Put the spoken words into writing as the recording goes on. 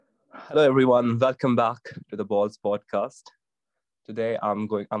Hello everyone, welcome back to the Balls podcast. Today I'm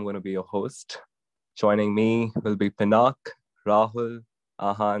going to be your host. Joining me will be Pinak, Rahul,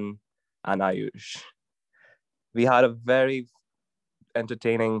 Ahan, and Ayush. We had a very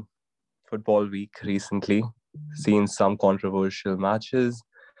entertaining football week recently, seen some controversial matches,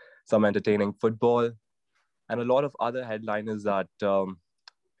 some entertaining football, and a lot of other headliners that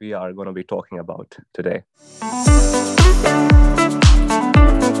we are going to be talking about today.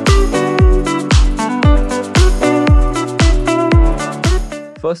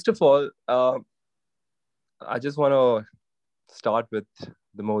 First of all, I just want to start with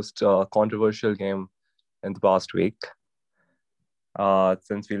the most controversial game in the past week.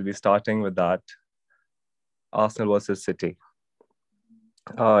 Since we'll be starting with that, Arsenal versus City.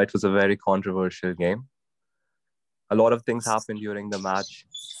 It was a very controversial game. A lot of things happened during the match.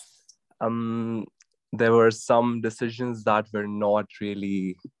 Um, there were some decisions that were not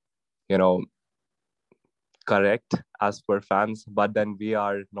really, you know, correct as per fans, but then we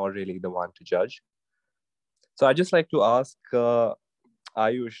are not really the one to judge. So I just like to ask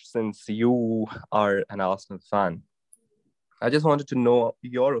Ayush, since you are an Arsenal fan, I just wanted to know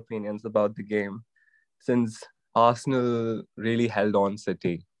your opinions about the game since Arsenal really held on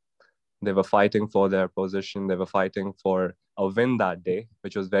City. They were fighting for their position, they were fighting for a win that day,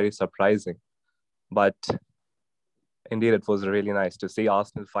 which was very surprising. But indeed, it was really nice to see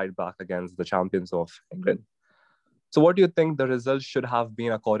Arsenal fight back against the champions of England. So, what do you think the results should have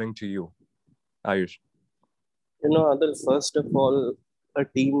been according to you, Ayush? Adil, first of all, a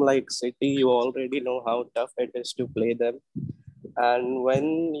team like City, you already know how tough it is to play them. And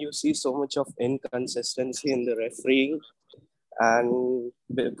when you see so much of inconsistency in the refereeing, and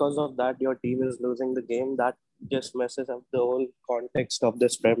because of that, your team is losing the game, that just messes up the whole context of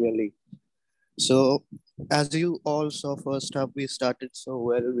this Premier League. So, as you all saw, first half we started so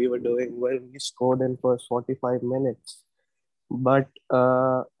well, we were doing well, we scored in first 45 minutes. But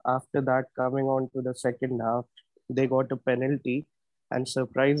after that, coming on to the second half, they got a penalty. And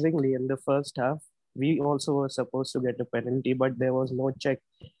surprisingly, in the first half, we also were supposed to get a penalty, but there was no check.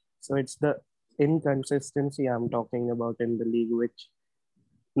 So it's the inconsistency I'm talking about in the league, which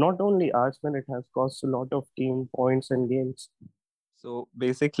not only Arsenal, it has cost a lot of team points and games. So,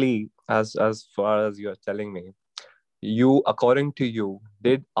 basically, as far as you're telling me, you, according to you,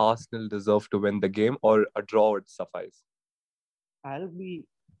 did Arsenal deserve to win the game or a draw would suffice? I'll be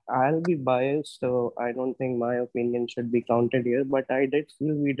I'll be biased, so I don't think my opinion should be counted here, but I did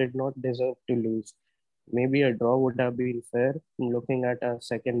feel we did not deserve to lose. Maybe a draw would have been fair looking at our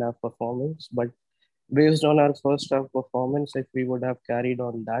second half performance, but based on our first half performance, if we would have carried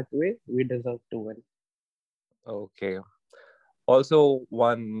on that way, we deserve to win. Okay. Also,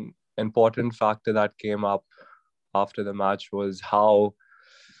 one important factor that came up after the match was how,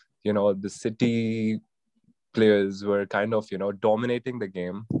 the City players were kind of, dominating the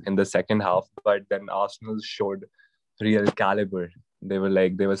game in the second half, but then Arsenal showed real caliber. They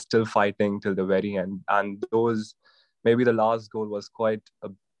were still fighting till the very end. And maybe the last goal was quite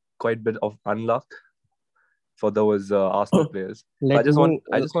bit of unluck for those Arsenal players. So let me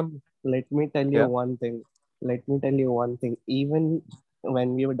I just want, Let me tell you yeah. one thing. Let me tell you one thing. Even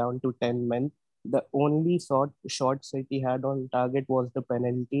when we were down to 10 men, the only shot City had on target was the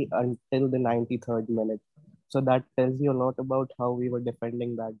penalty until the 93rd minute. So that tells you a lot about how we were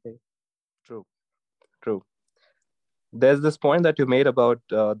defending that day. True, true. There's this point that you made about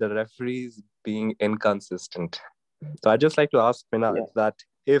the referees being inconsistent. So I'd just like to ask Yeah. Pinat that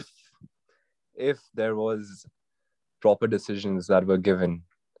if there was proper decisions that were given,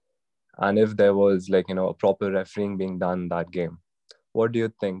 and if there was a proper refereeing being done that game, what do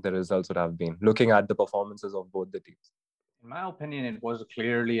you think the results would have been? Looking at the performances of both the teams. In my opinion, it was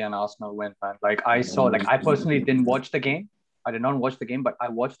clearly an Arsenal win, man. I personally didn't watch the game. I did not watch the game, but I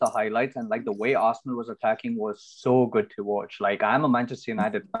watched the highlights, and like the way Arsenal was attacking was so good to watch. Like I'm a Manchester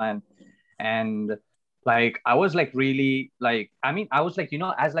United fan, and like I was like really like I mean I was like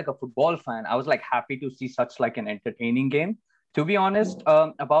as like a football fan, I was like happy to see such like an entertaining game. To be honest,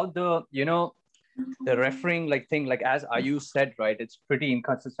 about the refereeing like thing, like as Ayu said, right, it's pretty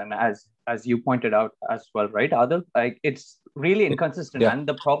inconsistent as you pointed out as well, right, Adil? Like it's really inconsistent, Yeah. and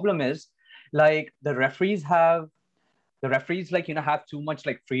the problem is like the referees like have too much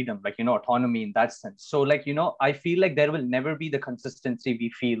like freedom, like autonomy in that sense. So like I feel like there will never be the consistency we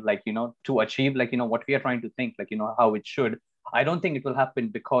feel like to achieve like what we are trying to think, like how it should. I don't think it will happen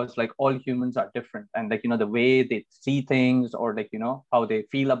because like all humans are different, and like the way they see things or like how they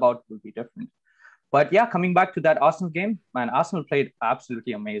feel about will be different. But yeah, coming back to that Arsenal game, man, Arsenal played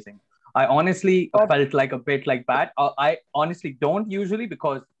absolutely amazing. I honestly But felt like a bit like bad. I honestly don't usually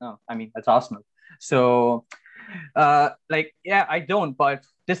because I mean that's Arsenal. So like yeah, I don't. But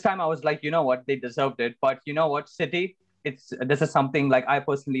this time I was like, you know what, they deserved it. But you know what, City, it's this is something like I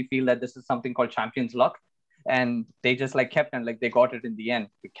personally feel that this is something called champions luck, and they just like kept and like they got it in the end.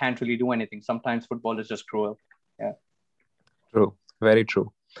 We can't really do anything. Sometimes football is just cruel. Yeah. True, very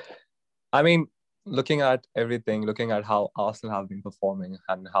true. I mean, looking at everything, looking at how Arsenal have been performing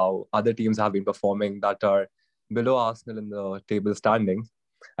and how other teams have been performing that are below Arsenal in the table standings,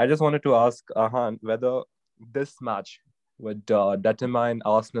 I just wanted to ask Ahan whether this match would determine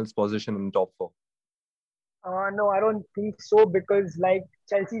Arsenal's position in top four. no, I don't think so because like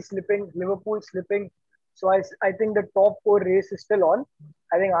Chelsea slipping, Liverpool slipping. So I think the top four race is still on.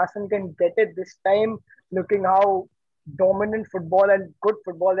 I think Arsenal can get it this time, looking how dominant football and good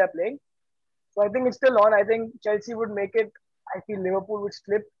football they're playing. So I think it's still on. I think Chelsea would make it. I feel Liverpool would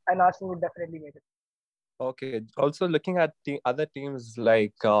slip and Arsenal would definitely make it. Okay. Also, looking at other teams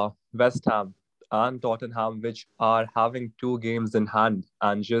like West Ham and Tottenham, which are having two games in hand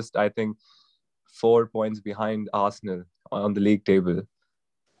and just, I think, 4 points behind Arsenal on the league table.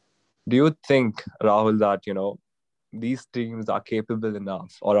 Do you think, Rahul, that, these teams are capable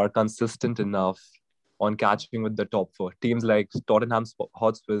enough or are consistent enough on catching with the top four? Teams like Tottenham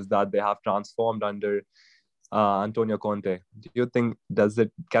Hotspurs that they have transformed under Antonio Conte. Do you think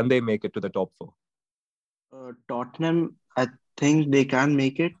can they make it to the top four? Tottenham, I think they can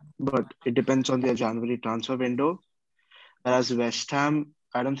make it, but it depends on their January transfer window. Whereas West Ham,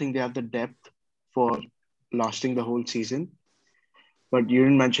 I don't think they have the depth for lasting the whole season. But you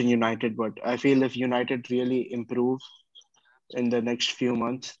didn't mention United, but I feel if United really improve in the next few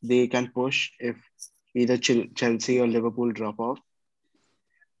months, they can push if either Chelsea or Liverpool drop off.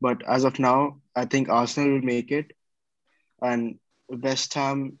 But as of now, I think Arsenal will make it, and West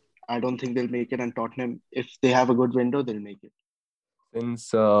Ham, I don't think they'll make it, and Tottenham, if they have a good window, they'll make it.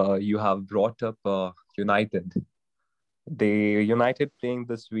 Since you have brought up United, the United playing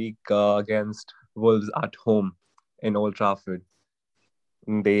this week against Wolves at home in Old Trafford.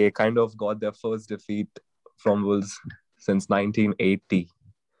 They kind of got their first defeat from Wolves since 1980.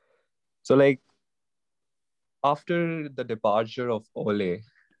 So, like, after the departure of Ole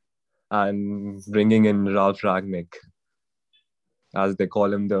and bringing in Ralf Ragnick, as they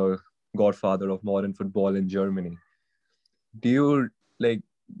call him, the godfather of modern football in Germany, do you like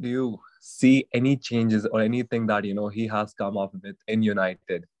do you see any changes or anything that he has come up with in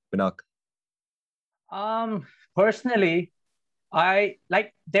United, Pinak? Personally, I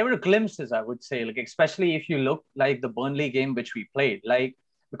like there were glimpses, I would say, like especially if you look like the Burnley game which we played, like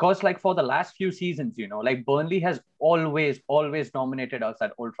because like for the last few seasons, like Burnley has always dominated us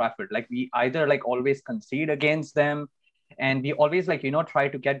at Old Trafford. Like we either like always concede against them, and we always like try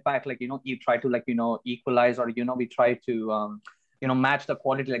to get back, like you try to like equalize, or we try to match the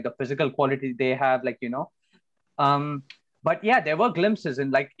quality, like the physical quality they have, like um but yeah, there were glimpses in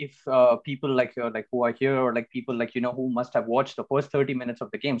like if people like who are here, or like people like who must have watched the first 30 minutes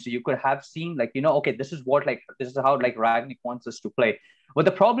of the game, so you could have seen like okay, this is how like Ragnick wants us to play. But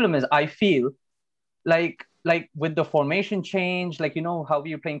the problem is, I feel like with the formation change, like how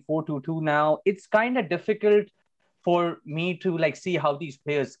we're playing 4-2-2 now, it's kind of difficult for me to like see how these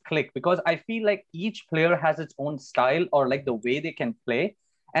players click, because I feel like each player has its own style or like the way they can play.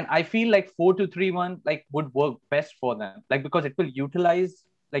 And I feel like 4-2-3-1 like would work best for them, like because it will utilize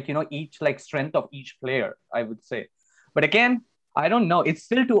like each like strength of each player, I would say. But again, I don't know, it's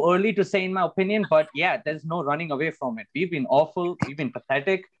still too early to say in my opinion. But yeah, there's no running away from it. We've been awful, we've been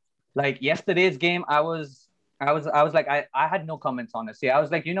pathetic. Like yesterday's game, I was like, I had no comments, honestly. I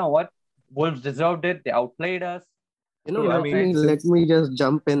was like, you know what, Wolves deserved it, they outplayed us. True. I Let mean, me let since me just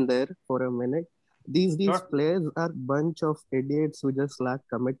jump in there for a minute. These Sure. players are bunch of idiots who just lack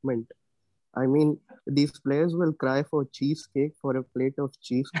commitment. I mean, these players will cry for cheesecake, for a plate of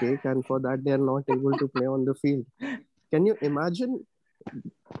cheesecake, and for that they are not able to play on the field. Can you imagine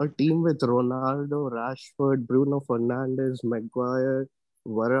a team with Ronaldo, Rashford, Bruno Fernandes, Maguire,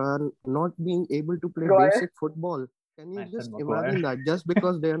 Varane not being able to play Maguire, basic football? Can you I said just imagine Maguire. that? Just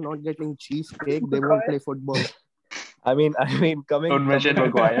because they are not getting cheesecake, they won't Maguire. play football. I mean, coming Don't mention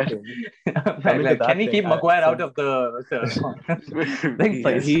coming to that Maguire. thing, Like, coming to can that you thing, keep Maguire out since of the thing,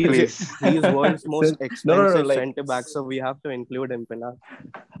 Yes, please? please. He is world's most since no, no, no, expensive like centre back, so we have to include him, Pinak.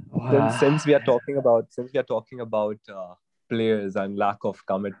 since we are talking about players and lack of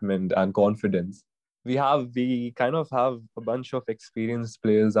commitment and confidence, we kind of have a bunch of experienced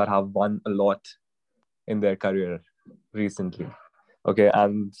players that have won a lot in their career recently. Okay,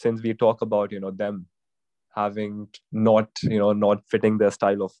 and since we talk about them having not, not fitting their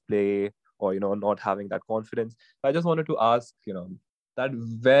style of play, or, not having that confidence. I just wanted to ask, that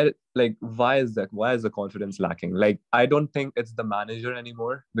where, like, why is that? Why is the confidence lacking? Like, I don't think it's the manager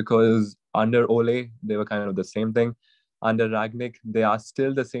anymore, because under Ole, they were kind of the same thing. Under Ragnick, they are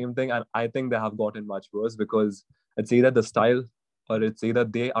still the same thing. And I think they have gotten much worse, because it's either the style, or it's either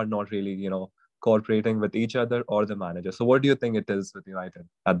they are not really, cooperating with each other, or the manager. So what do you think it is with United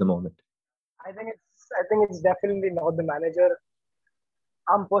at the moment? I think it's definitely not the manager.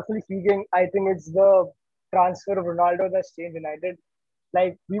 I'm personally speaking, I think it's the transfer of Ronaldo that's changed United.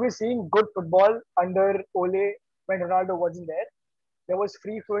 Like we were seeing good football under Ole when Ronaldo wasn't there. There was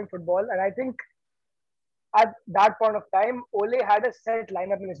free flowing football, and I think at that point of time, Ole had a set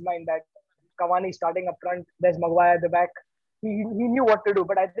lineup in his mind that Cavani starting up front, there's Maguire at the back. He knew what to do,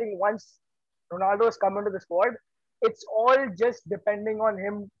 but I think once Ronaldo's come into the squad, it's all just depending on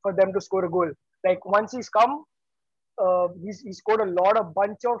him for them to score a goal. Like once he's come, he scored a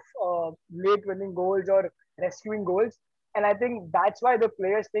bunch of late winning goals or rescuing goals, and I think that's why the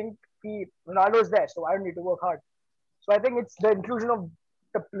players think Ronaldo's there, so I don't need to work hard. So I think it's the inclusion of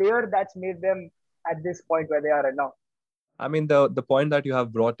the player that's made them at this point where they are right now. I mean, the point that you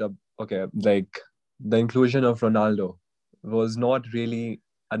have brought up, okay, like the inclusion of Ronaldo was not really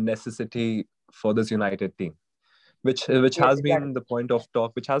a necessity for this United team, which Yes, has been exactly. the point of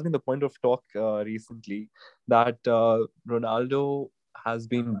talk, recently, that Ronaldo has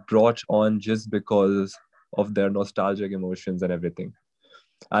been brought on just because of their nostalgic emotions and everything,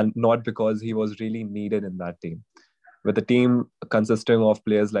 and not because he was really needed in that team. With a team consisting of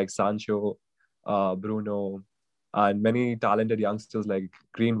players like Sancho, Bruno, and many talented youngsters like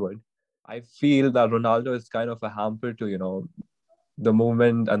Greenwood, I feel that Ronaldo is kind of a hamper to, the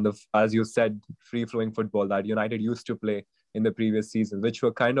movement and the, as you said, free flowing football that United used to play in the previous season, which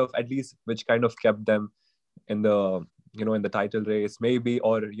were kind of, at least, which kind of kept them in the, in the title race, maybe,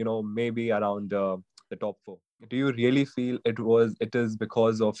 or, maybe around the top four. Do you really feel it is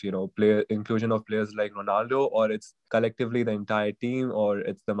because of, player inclusion of players like Ronaldo, or it's collectively the entire team, or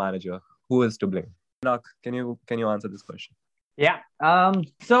it's the manager? Who is to blame? Nak, can you answer this question? Yeah.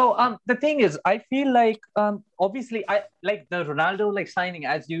 The thing is, I feel like obviously I like the Ronaldo like signing,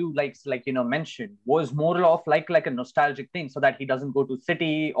 as you mentioned, was more of like a nostalgic thing, so that he doesn't go to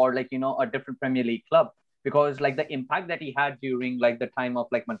City or a different Premier League club, because like the impact that he had during like the time of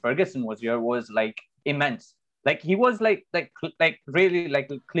like when Ferguson was here was like immense. Like he was really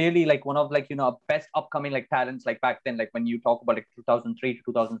like clearly like one of best upcoming like talents like back then, like when you talk about like 2003 to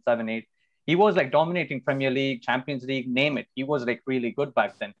 2007 8. He was like dominating Premier League, Champions League, name it. He was like really good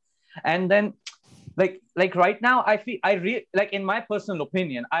back then. And then like right now, I feel like, in my personal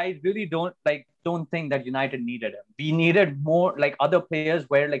opinion, I really don't think that United needed him. We needed more like other players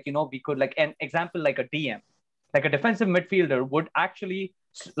where we could, like, an example like a DM, like a defensive midfielder would actually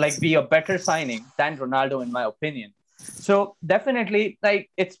like be a better signing than Ronaldo, in my opinion. So definitely,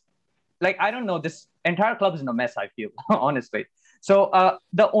 like, it's like, I don't know, this entire club is in a mess, I feel, honestly. So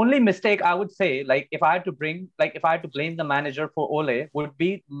the only mistake I would say, like, if I had to blame the manager for Ole, would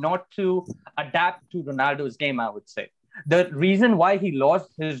be not to adapt to Ronaldo's game, I would say. The reason why he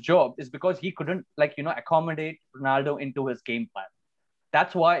lost his job is because he couldn't accommodate Ronaldo into his game plan.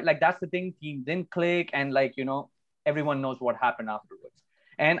 That's why, like, that's the thing, team didn't click, and everyone knows what happened afterwards.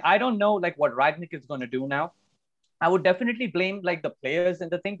 And I don't know like what Ragnick is going to do now. I would definitely blame like the players and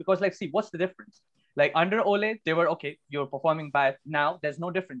the thing, because like, see, what's the difference? Like under Ole, they were okay, you're performing bad. Now there's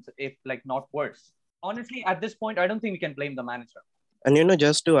no difference, if like not worse. Honestly, at this point, I don't think we can blame the manager. And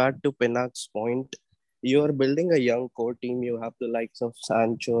just to add to Pinak's point, you are building a young core team. You have the likes of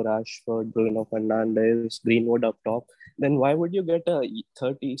Sancho, Rashford, Bruno Fernandes, Greenwood up top. Then why would you get a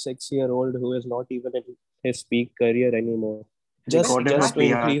 36-year-old who is not even in his peak career anymore? They got him a Just to Exactly.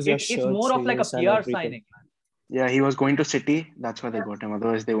 PR. increase your It's shirt more of like a sales and PR everything. signing. Yeah, he was going to City. That's why they got him.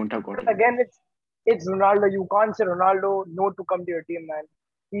 Otherwise, they wouldn't have got But him. again, it's Ronaldo. You can't say Ronaldo no to come to your team, man.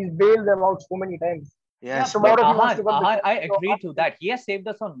 He's bailed them out so many times. Yeah, Yes, but Tomorrow, if he but wants to come, Ahan, I so agree to that. He has saved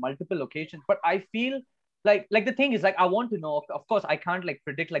us on multiple occasions, but I feel like the thing is, like, I want to know. Of course, I can't like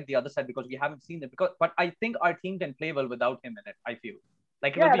predict like the other side because we haven't seen it. But I think our team can play well without him in it. I feel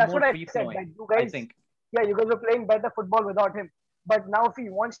like it will yeah, be that's more what I free said. flowing. That you I guys, think. yeah, you guys are playing better football without him. But now, if he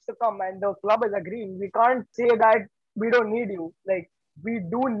wants to come and the club is agreeing, we can't say that we don't need you. Like we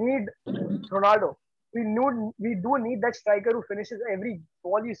do need Ronaldo. We do need that striker who finishes every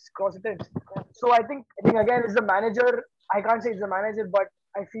ball he crosses it in. So I think again it's the manager. I can't say it's the manager, but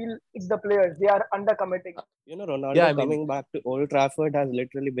I feel it's the players. They are under committing. Yeah, I Ronaldo mean, coming back to Old Trafford has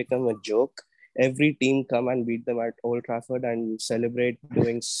literally become a joke. every team come and beat them at Old Trafford and celebrate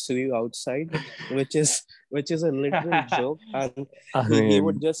doing sweep outside, which is a literal joke. And I he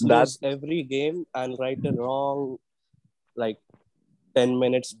would mean, just that lose every game and write a wrong like 10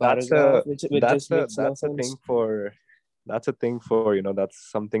 minutes that's paragraph, a which just makes no that's a sense. thing for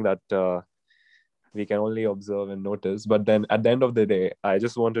that's something that we can only observe and notice. But then at the end of the day, I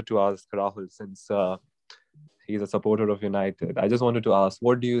just wanted to ask Rahul, since he's a supporter of United. I just wanted to ask,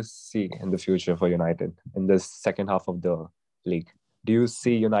 what do you see in the future for United in this second half of the league? Do you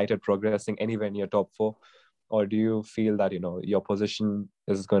see United progressing anywhere near top four, or do you feel that your position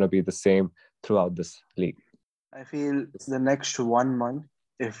is going to be the same throughout this league? I feel the next 1 month,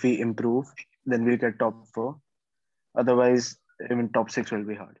 if we improve, then we'll get top four. Otherwise, even top six will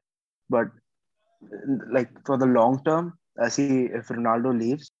be hard. But like for the long term, I see if Ronaldo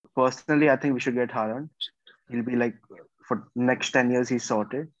leaves, personally, I think we should get Haaland. He'll be like for next 10 years, he's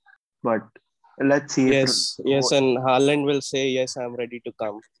sorted. But let's see if Yes, and Haaland will say, "Yes, I'm ready to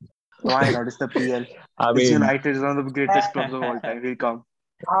come." why not? It's the PL. I It's mean, United, is one of the greatest clubs of all time. He'll come.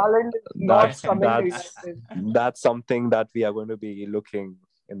 Haaland is not that's coming to that's United. that's something that we are going to be looking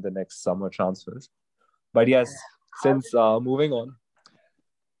in the next summer transfers. But yes, since moving on,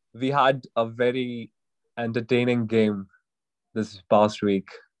 we had a very entertaining game this past week.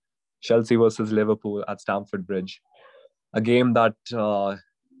 Chelsea versus Liverpool at Stamford Bridge. A game that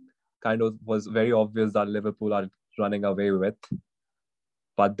kind of was very obvious that Liverpool are running away with.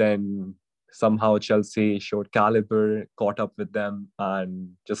 But then somehow Chelsea showed caliber, caught up with them,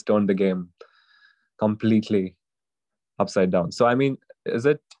 and just turned the game completely upside down. So, I mean, is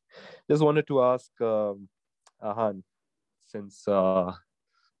it? Just wanted to ask Ahan, since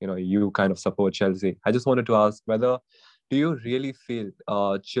you kind of support Chelsea. I just wanted to ask whether do you really feel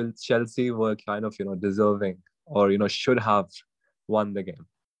Chelsea were kind of deserving or should have won the game?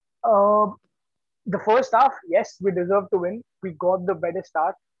 Uh, the first half, yes, we deserved to win. We got the better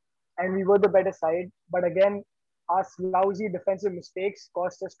start and we were the better side. But again, our lousy defensive mistakes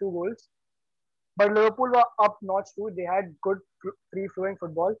cost us 2 goals. But Liverpool were up notch too. They had good free flowing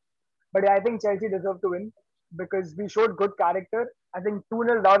football. But yeah, I think Chelsea deserved to win because we showed good character. I think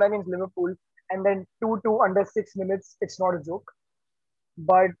 2-0 down against Liverpool and then 2-2 under 6 minutes. It's not a joke.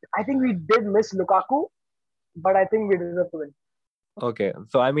 But I think we did miss Lukaku, but I think we deserve to win. Okay,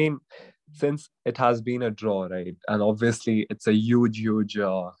 so I mean, since it has been a draw, right, and obviously it's a huge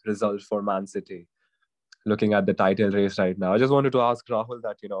result for Man City. Looking at the title race right now, I just wanted to ask Rahul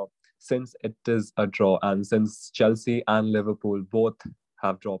that since it is a draw and since Chelsea and Liverpool both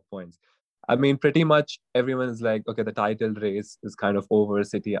have drop points, I mean, pretty much everyone is like, okay, the title race is kind of over.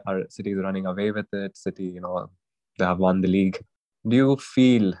 City is running away with it. City, they have won the league. Do you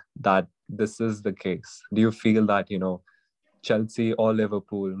feel that this is the case? Do you feel that Chelsea or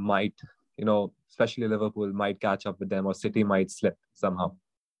Liverpool might, especially Liverpool might catch up with them, or City might slip somehow?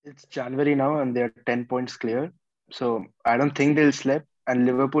 It's January now and they're 10 points clear. So I don't think they'll slip. And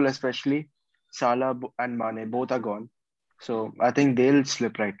Liverpool, especially, Salah and Mane, both are gone. So I think they'll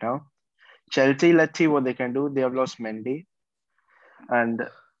slip right now. Chelsea, let's see what they can do. They have lost Mendy. And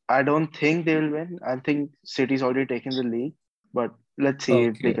I don't think they will win. I think City's already taken the league. But let's see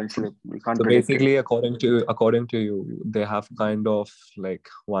if they Okay. can slip. We can't So predict basically, it. according to you, they have kind of like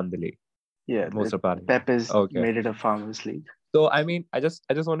won the league, Yeah, most apparently. Pep has Okay. made it a farmers league. So I mean, I just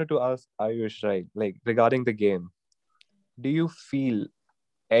wanted to ask Ayush, right? Like regarding the game, do you feel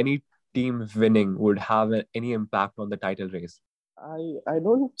any team winning would have any impact on the title race? I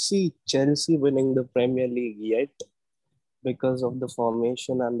don't see Chelsea winning the Premier League yet because of the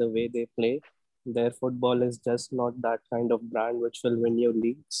formation and the way they play. Their football is just not that kind of brand which will win you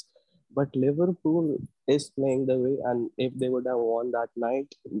leagues. But Liverpool is playing the way, and if they would have won that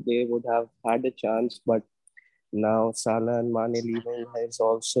night, they would have had a chance. But now Salah and Mane leaving has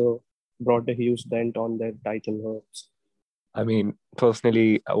also brought a huge dent on their title hopes. I mean,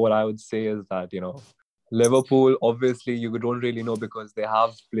 personally, what I would say is that Liverpool, obviously, you don't really know because they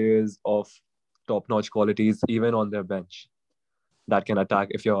have players of top-notch qualities even on their bench that can attack.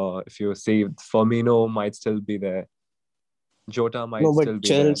 If you see Firmino might still be there, Jota might No, still but be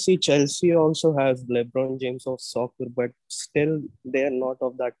there. Chelsea also has LeBron James of soccer, but still they are not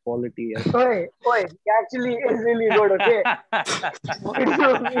of that quality yet. Oi, he actually is really good, okay? What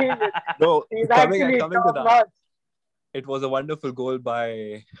do you mean? No, He's coming actually coming to top that, notch. it was a wonderful goal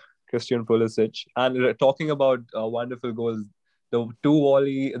by Christian Pulisic. And talking about wonderful goals,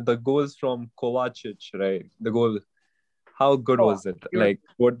 the goals from Kovacic, right? The goal, how good Oh, was it? dude. Like,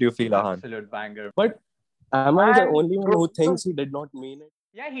 what do you feel, Ahan? Absolute banger. But am I the Man, only one who bro, thinks he did not mean it?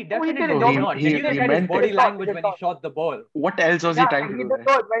 Yeah, he did definitely it, did No, not. he Did you guys get his meant body it. language He when did he shot the ball? What else was he Yeah, trying to he do did there?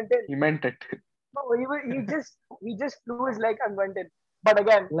 not went in. He meant it. No, he just flew his leg and went in. But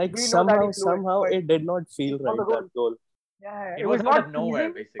again, Like we know that he flew it, somehow but it did not he feel scored right, the that goal. goal. Yeah, It it was was out not of nowhere,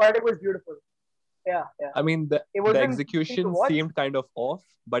 pleasing, basically. but it was beautiful. Yeah, yeah. I mean, It the wasn't pleasing to execution watch. seemed kind of off,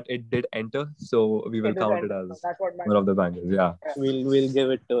 but it did enter, so we will It did count it enter. So as that's what one matters. of the bangers. Yeah. Yeah. We'll give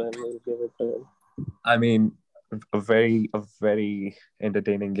it to him. We'll give it to him. I mean, a very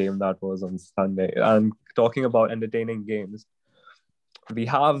entertaining game that was on Sunday. And talking about entertaining games, we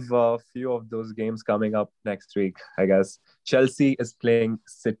have a few of those games coming up next week, I guess. Chelsea is playing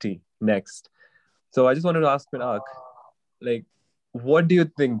City next. So I just wanted to ask Minak, like, what do you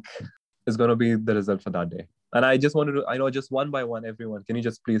think is going to be the result for that day? And I just wanted to, I know just one by one, everyone, can you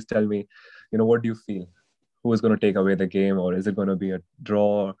just please tell me, what do you feel? Who is going to take away the game, or is it going to be a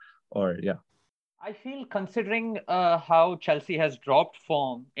draw? Or, yeah. I feel considering how Chelsea has dropped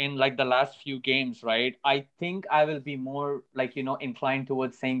form in like the last few games, right? I think I will be more like, inclined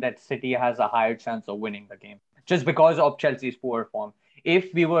towards saying that City has a higher chance of winning the game just because of Chelsea's poor form.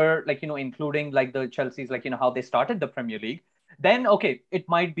 If we were like, including like the Chelsea's, like, how they started the Premier League, then okay, it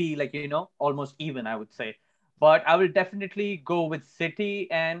might be like, almost even, I would say. But I will definitely go with City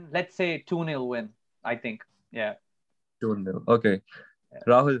and let's say 2-0 win, I think. Yeah. 2-0. Okay.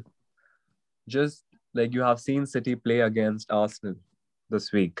 Rahul, just like you have seen City play against Arsenal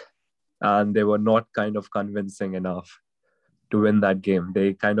this week, and they were not kind of convincing enough to win that game.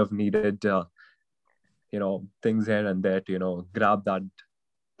 They kind of needed, things here and there to, grab that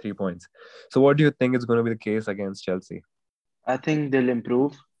 3 points. So, what do you think is going to be the case against Chelsea? I think they'll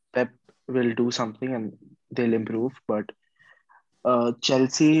improve. Pep will do something and they'll improve. But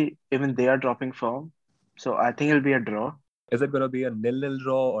Chelsea, even they are dropping form. So I think it'll be a draw. Is it going to be a nil-nil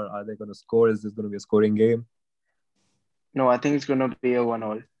draw, or are they going to score? Is this going to be a scoring game? No, I think it's going to be a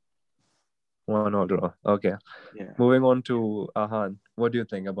 1-1. 1-1 draw. Okay. Yeah. Moving on to Ahan, what do you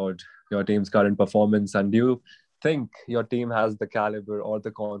think about your team's current performance? And do you think your team has the caliber or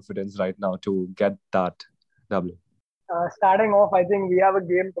the confidence right now to get that W? Starting off, I think we have a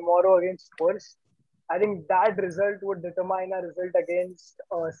game tomorrow against Spurs. I think that result would determine our result against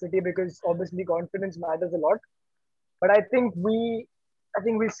City because obviously confidence matters a lot. But I think we'll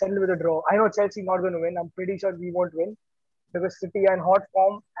settle with a draw. I know Chelsea not going to win. I'm pretty sure we won't win because City are in hot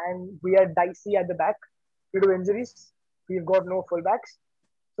form and we are dicey at the back due to injuries. We've got no fullbacks.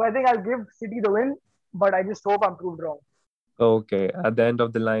 So I think I'll give City the win, but I just hope I'm proved wrong. Okay. At the end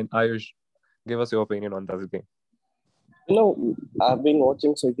of the line, Ayush, give us your opinion on this game. I've been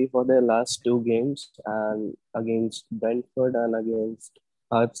watching City for their last two games and against Brentford and against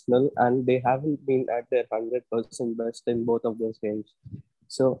Arsenal, and they haven't been at their 100% best in both of those games.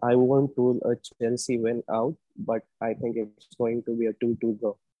 So I won't rule a Chelsea win out, but I think it's going to be a 2-2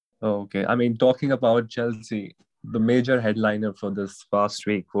 draw. Okay. I mean, talking about Chelsea, the major headliner for this past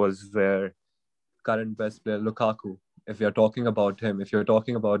week was their current best player, Lukaku. If you're talking about him, if you're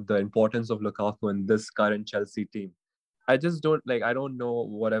talking about the importance of Lukaku in this current Chelsea team, I just don't like. I don't know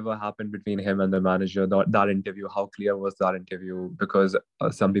whatever happened between him and the manager. That interview, how clear was that interview? Because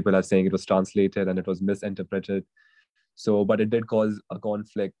some people are saying it was translated and it was misinterpreted. So, but it did cause a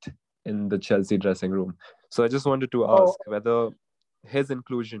conflict in the Chelsea dressing room. So, I just wanted to Oh, ask whether his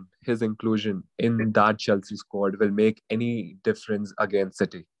inclusion in that Chelsea squad will make any difference against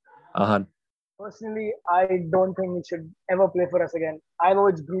City. Ahan. personally, I don't think he should ever play for us again. I know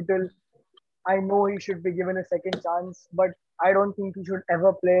it's brutal. I know he should be given a second chance, but I don't think he should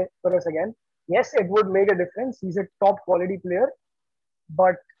ever play for us again. Yes, it would make a difference. He's a top quality player,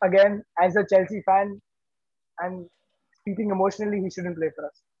 but again, as a Chelsea fan and speaking emotionally, he shouldn't play for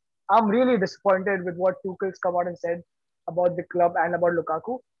us. I'm really disappointed with what Tuchel's come out and said about the club and about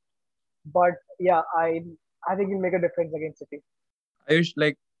Lukaku. But yeah, I think he'll make a difference against City. Ayush,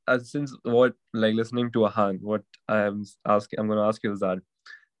 like, since what, like, listening to Ahan, what I'm going to ask you is that,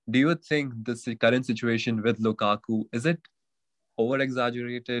 do you think this current situation with Lukaku, is it over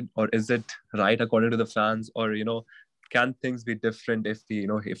exaggerated, or is it right according to the fans, or can things be different if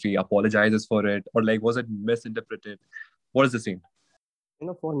he apologizes for it, or like was it misinterpreted? What is the scene?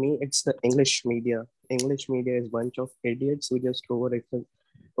 For me, it's the English media. English media is a bunch of idiots who just over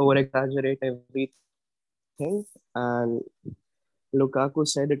exaggerate everything. And Lukaku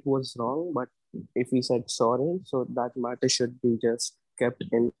said it was wrong, but if he said sorry, so that matter should be just kept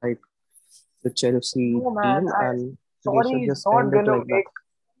inside the Chelsea No team, man, and they should sorry just is end not it gonna like that. make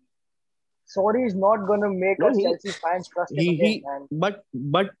sorry is not gonna make No, us Chelsea fans trust him again, man.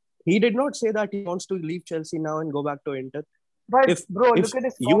 but he did not say that he wants to leave Chelsea now and go back to Inter. But if bro, if look at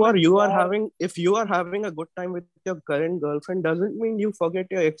his you are comments. you are Yeah. having if you are having a good time with your current girlfriend, doesn't mean you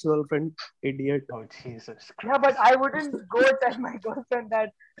forget your ex-girlfriend, idiot. Oh Jesus Yeah, Christ. but I wouldn't go tell my girlfriend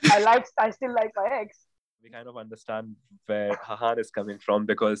that I still like my ex. We kind of understand where Hahan is coming from,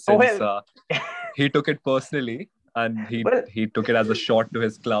 because Oh, since well. he took it personally and Well, he took it as a shot to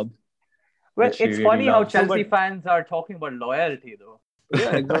his club, well, which he it's really funny how loves. No, Chelsea but fans are talking about loyalty, though. yeah, We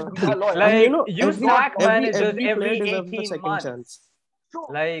are exactly. loyal. And Like, you every God sack knows. every managers every player every deserves a 18 second months. chance. So,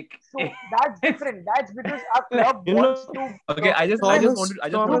 Like, so that's it's different. That's because our like, club You know, wants to Okay, progress. I just want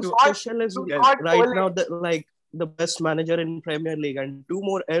You Thomas to can't, Tuchel is you guys, can't right Ole. now the best manager in Premier League, and two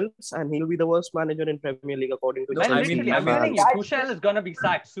more else, and he'll be the worst manager in Premier League according to no, man, I Chelsea literally, mean, I'm telling you, fans. That's Tuchel is gonna be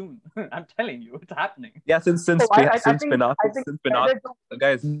sacked soon. I'm telling you, it's happening. yeah, oh, I since think Pinnock, better to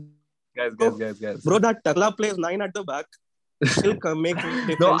guys, Bro, guys, bro, that Takla plays nine at the back, still can make no,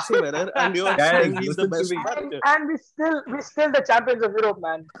 defensive error, and you're guys, saying he's the listen to best me. manager. and we still the champions of Europe,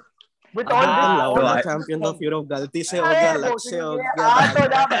 man. With all अबे this, no, all लौड़ा I, this champions of Europe गलती से हो गया अरे luck से भोसड़ी हो के गया आ दाल तो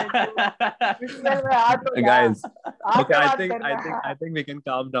जा में बेंचो ईपीएल में आ तो जा guys. Okay, आके बात करना I think we can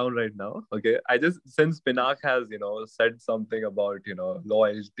calm down right now. Okay, I just, since Pinnock has said something about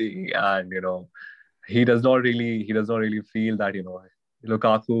loyalty, and he does not really feel that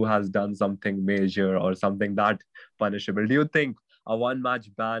Lukaku has done something major or something that punishable. Do you think a one match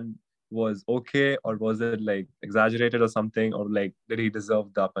ban was okay, or was it like exaggerated or something, or like did he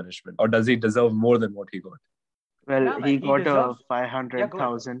deserve the punishment, or does he deserve more than what he got? Well, Yeah, he man, he got a deserves. Yeah, go ahead.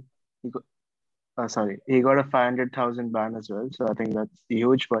 500,000. He got, he got a 500,000 ban as well. So I think that's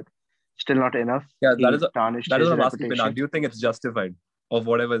huge, but still not enough. Yeah, He tarnished that is his what I'm asking Pinnock. reputation. Do you think it's justified of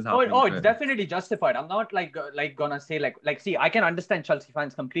whatever is Oh, happening to it's him? definitely justified. I'm not like gonna say like see, I can understand Chelsea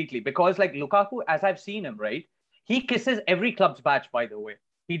fans completely because like Lukaku, as I've seen him, right? He kisses every club's badge, by the way.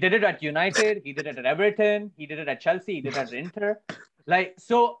 He did it at United, he did it at Everton, he did it at Chelsea, he did it at Inter. Like,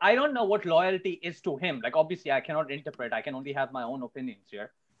 so I don't know what loyalty is to him. Like, obviously, I cannot interpret. I can only have my own opinions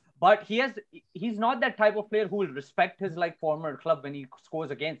here. But he's not that type of player who will respect his like former club when he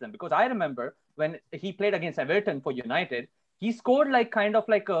scores against them. Because I remember when he played against Everton for United, he scored like kind of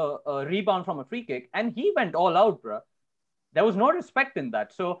like a rebound from a free kick, and he went all out, bro. There was no respect in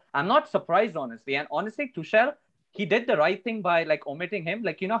that. So I'm not surprised, honestly. And honestly, Tuchel, he did the right thing by like omitting him.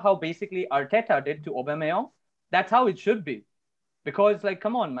 Like, you know how basically Arteta did to Aubameyang? That's how it should be. Because like,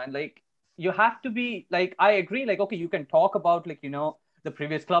 come on, man. Like, you have to be like, I agree. Like, okay, you can talk about like, the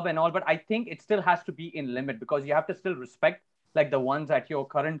previous club and all, but I think it still has to be in limit because you have to still respect like the ones at your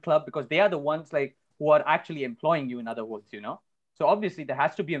current club because they are the ones like who are actually employing you, in other words. So obviously there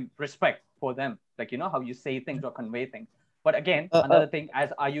has to be a respect for them, like how you say things or convey things. But again, another thing, as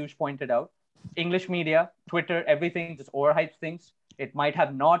Ayush pointed out, English media, Twitter, everything just overhypes things. It might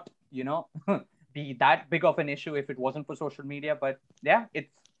have not, be that big of an issue if it wasn't for social media, but yeah, it's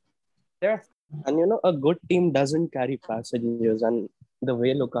there. And a good team doesn't carry passengers, and the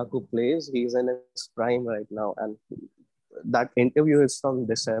way Lukaku plays, he's in his prime right now. And that interview is from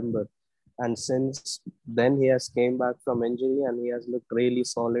December, and since then he has came back from injury and he has looked really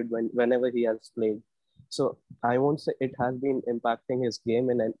solid whenever he has played. So I won't say it has been impacting his game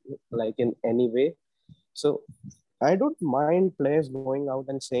in any way. So I don't mind players going out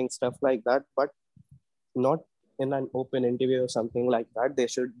and saying stuff like that, but not in an open interview or something like that. They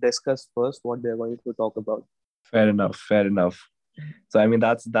should discuss first what they're going to talk about. Fair enough. Fair enough. So I mean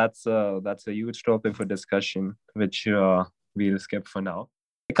that's a huge topic for discussion, which we'll skip for now.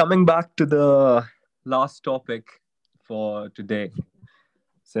 Coming back to the last topic for today,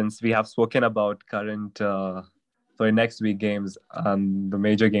 since we have spoken about current next week games, and the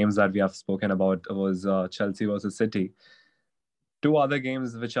major games that we have spoken about was Chelsea versus City. Two other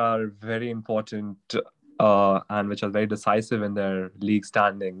games which are very important and which are very decisive in their league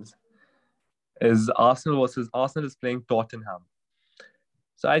standings is Arsenal is playing Tottenham.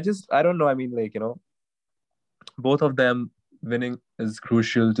 So I don't know. I mean, like, both of them winning is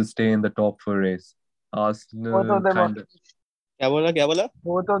crucial to stay in the top four race. both Arsenal of them are kind of क्या बोला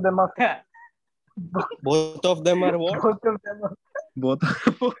both of them are both of them are what? both of them are both.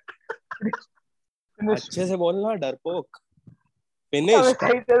 finished. अच्छे से बोलना डरपोक. Yeah, मैं Finished.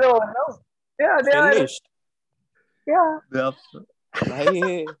 सही से तो बोल रहा हूँ. Yeah, they are. Finished. Yeah. भाई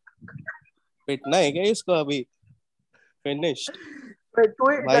ये पिटना है क्या इसको अभी? Finished. Wait, तू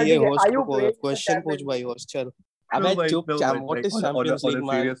ही भाई ये जल्दी है. होस्ट Are you को playing in the क्वेश्चन पूछ Champions भाई League? होस्ट चल. No, अबे but चुप no, क्या? but What like is Champions on a League,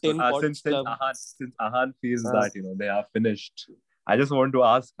 man? serious 10 note, points club. Since Ahan feels Uh, that they have finished, I just want to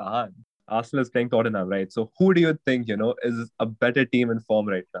ask Ahan. Arsenal is playing Tottenham, right? So who do you think is a better team in form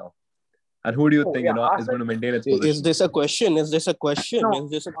right now? And who do you Oh, think, yeah, is going to maintain its Is position? this a question? Is this a question? No,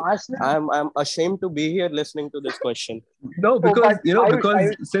 Is this a... Arsenal. I'm ashamed to be here listening to this question. No, Oh, because, but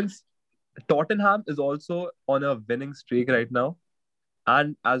Ayush, since Tottenham is also on a winning streak right now,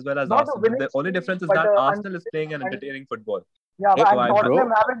 and as well as not a Arsenal. winning The only streak, difference is but that Arsenal is playing an and entertaining football. yeah, Hey, So and I think, bro,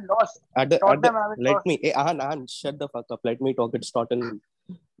 Tottenham haven't lost. Tottenham haven't let lost. me... Hey, Ahan, shut the fuck up. Let me talk. It's Tottenham.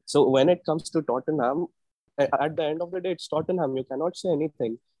 So when it comes to Tottenham, at the end of the day, it's Tottenham. You cannot say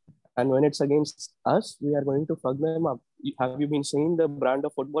anything. And when it's against us, we are going to fuck them up. Have you been seeing the brand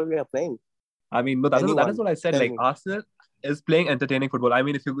of football we are playing? I mean, no, that is Anyone? what I said. Tell Like me. Arsenal is playing entertaining football. I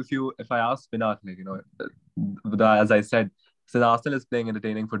mean, if I ask Pinat, like as I said, since Arsenal is playing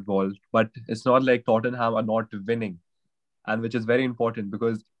entertaining football, but it's not like Tottenham are not winning, and which is very important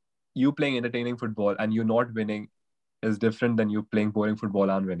because you playing entertaining football and you not winning is different than you playing boring football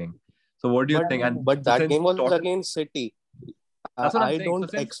and winning. So what do you think? And But so that since game was Tottenham, against City. that's what I'm I saying. So don't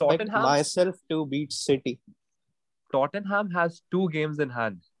since expect myself to beat City. Tottenham has 2 games in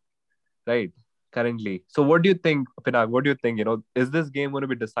hand, right? Currently. So what do you think, Pinag? What do you think? Is this game going to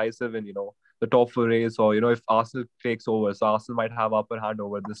be decisive in, the top four race, or if Arsenal takes over, so Arsenal might have upper hand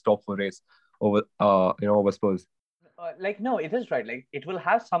over this top four race over over Spurs. No, it is right. Like it will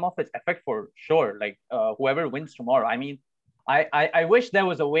have some of its effect for sure. Like whoever wins tomorrow. I mean, I wish there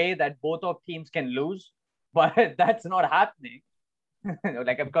was a way that both of teams can lose, but that's not happening.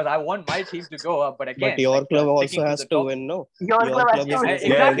 Like because I want my team to go up, but again, But your club also sticking to has the to top. win, no? Your club has to is win.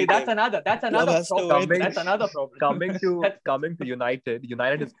 losing Exactly. every That's game. another Club has to problem. win. That's another problem. Coming to United.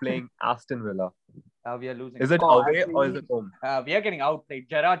 United is playing Aston Villa. We are losing. Is it Oh, away or is actually, it home? We are getting outplayed.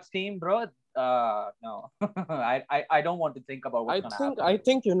 Gerrard's team, bro. No, I don't want to think about what's gonna happen. I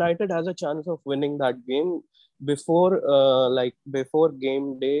think United has a chance of winning that game before before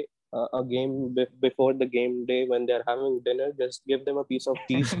game day. Before the game day when they're having dinner, just give them a piece of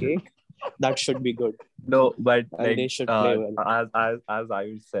cheesecake. That should be good. No, but And they should play well. as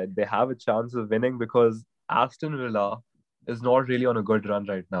Ayush said, they have a chance of winning because Aston Villa is not really on a good run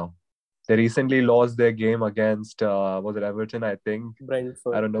right now. They recently lost their game against was it Everton? I think.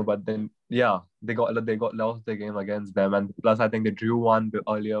 Brentford. I don't know, but then they got lost their game against them, and plus I think they drew one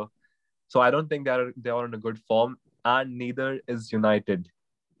earlier. So I don't think they are in a good form, and neither is United.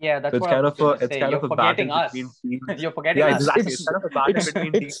 Yeah, that's So what I was gonna say. kind You're of a forgetting battle us. between teams. You're forgetting Yeah, us. exactly. It's kind of a battle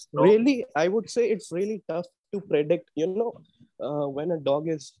between teams. It's really, I would say it's really tough to predict, when a dog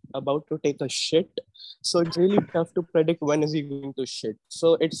is about to take a shit. So it's really tough to predict when is he going to shit.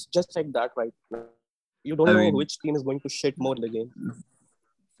 So it's just like that right now. You don't I know mean, which team is going to shit more in the game.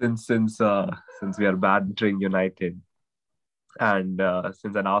 Since we are battering United, and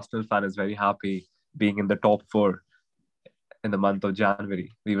since an Arsenal fan is very happy being in the top four in the month of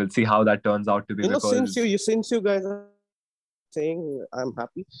January, we will see how that turns out to be. Because Since you guys are saying I'm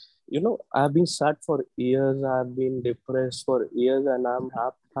happy, I've been sad for years. I've been depressed for years, and I'm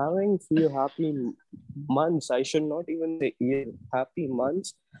having few happy months. I should not even say years, happy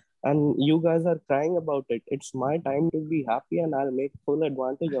months. And you guys are crying about it. It's my time to be happy, and I'll make full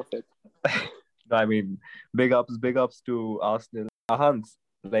advantage of it. I mean, big ups to Arsenal. Hans,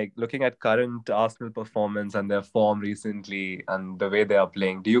 like looking at current Arsenal performance and their form recently and the way they are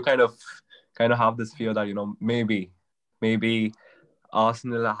playing, do you kind of have this fear that maybe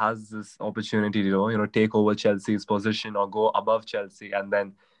Arsenal has this opportunity to take over Chelsea's position or go above Chelsea, and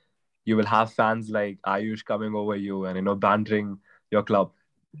then you will have fans like Ayush coming over you and bantering your club?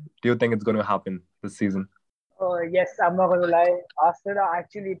 Do you think it's going to happen this season? yes, I'm not going to lie. Arsenal are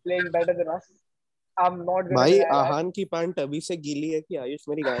actually playing better than us. I'm not going to भाई deny that. Aahan की pant अभी से गीली है कि आयुष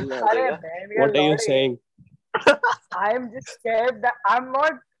मेरी गाल में आ अरे जाएगा? बहन What are you लौड़े, saying? I'm just scared that I'm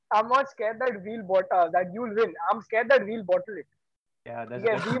not scared that you'll win. I'm scared that we'll bottle it. Yeah, there's a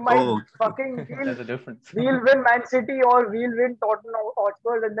Yeah, difference. we might Oh, fucking There's a difference. we'll win Man City or we'll win Tottenham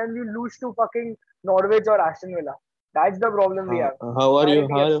Hotspur and then we'll lose to fucking Norwich or Aston Villa. That's the problem we have. How are you?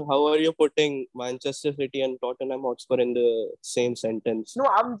 Anything How are you putting Manchester City and Tottenham Hotspur in the same sentence? No,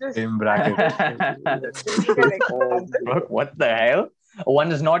 I'm just same bracket. just giving an example. What the hell? One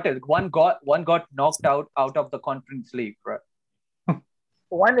got knocked out of the Conference League, bro.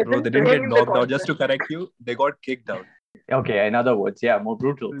 One Bro, isn't they didn't playing get in the knocked out. Just to conference. correct you, they got kicked out. Okay, in other words, yeah, more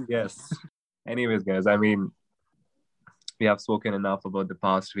brutal. Yes. Anyways, guys, I mean, we have spoken enough about the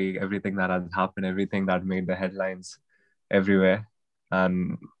past week, everything that has happened, everything that made the headlines everywhere.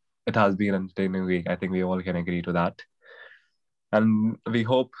 And it has been an entertaining week. I think we all can agree to that. And we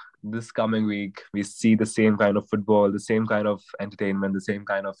hope this coming week we see the same kind of football, the same kind of entertainment, the same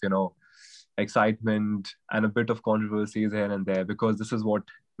kind of, excitement and a bit of controversies here and there, because this is what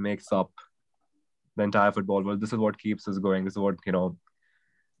makes up the entire football world. This is what keeps us going. This is what,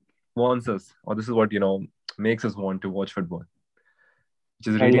 wants us, or this is what makes us want to watch football, which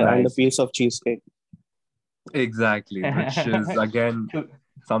is and, really and a nice. piece of cheesecake. Exactly, which is again To-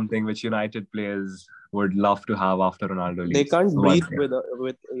 something which United players would love to have after Ronaldo leaves. They can't So breathe much,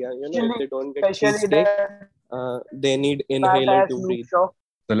 with if Especially, they don't get especially cheesecake, the they need fat inhaler ass to Luke breathe. Shaw.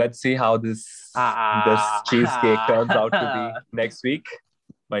 So let's see how this cheesecake turns out to be next week.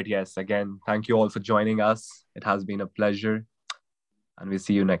 But yes, again, thank you all for joining us. It has been a pleasure, and we'll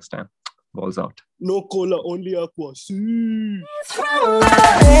see you next time. Balls out. No cola, only aqua. See. It's from